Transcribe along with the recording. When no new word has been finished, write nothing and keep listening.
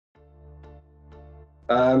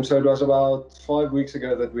So it was about 5 weeks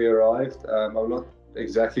ago that we arrived. I'm not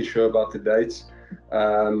exactly sure about the dates.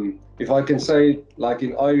 If I can say, like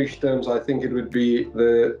in Irish terms, I think it would be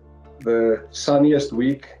the sunniest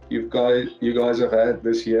week you guys have had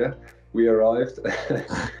this year. We arrived.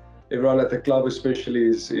 Everyone at the club, especially,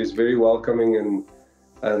 is very welcoming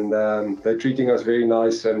and they're treating us very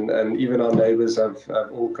nice. And even our neighbours have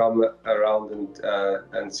all come around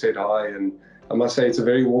and said hi. And I must say, it's a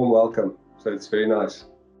very warm welcome. So it's very nice.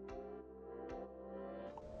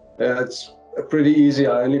 It's pretty easy.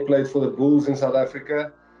 I only played for the Bulls in South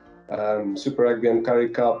Africa, Super Rugby and Currie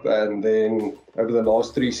Cup, and then over the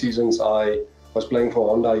last 3 seasons I was playing for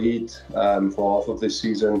Honda Heat for half of this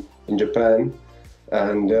season in Japan,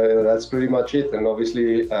 and that's pretty much it. And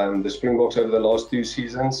obviously the Springboks over the last 2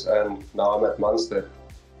 seasons, and now I'm at Munster.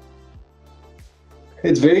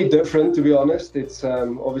 It's very different, to be honest. It's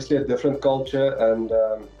obviously a different culture and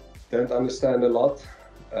don't understand a lot,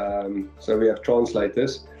 so we have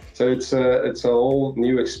translators. So it's a whole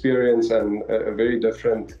new experience and a very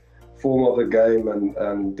different form of the game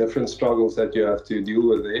and different struggles that you have to deal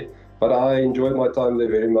with there. But I enjoyed my time there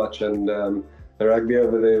very much, and the rugby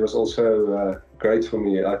over there was also great for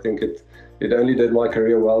me. I think it only did my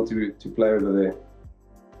career well to play over there.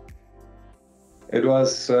 It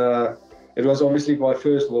was obviously my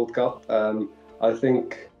first World Cup. I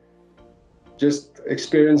think just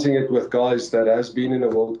experiencing it with guys that has been in a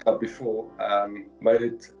World Cup before made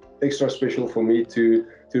it extra special for me to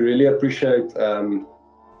really appreciate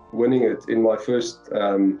winning it in my first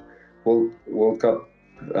World Cup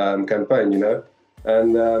campaign, you know.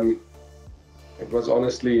 And it was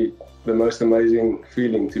honestly the most amazing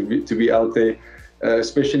feeling to be out there,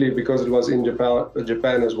 especially because it was in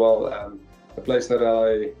Japan as well, a place that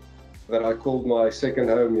I called my second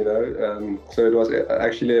home, you know. So it was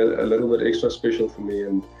actually a little bit extra special for me,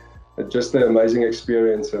 and just an amazing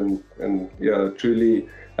experience, and yeah, truly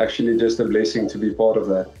actually just a blessing to be part of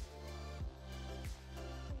that.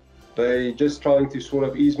 They just trying to sort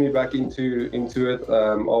of ease me back into it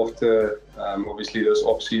after obviously this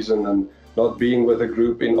off season and not being with a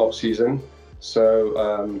group in off season.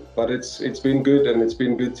 So but it's been good, and it's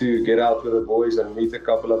been good to get out with the boys and meet a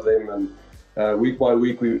couple of them, and week by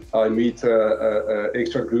week I meet a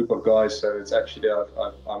extra group of guys. So it's actually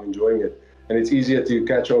I'm enjoying it, and it's easier to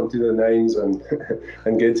catch on to the names and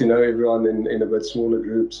and get to know everyone in a bit smaller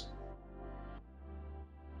groups.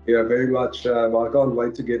 Yeah, very much. I can't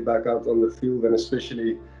wait to get back out on the field, and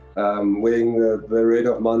especially wearing the red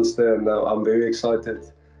of Munster. And I'm very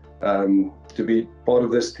excited to be part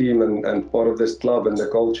of this team and part of this club and the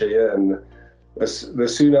culture here. And the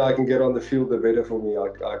sooner I can get on the field, the better for me. I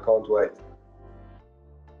can't wait.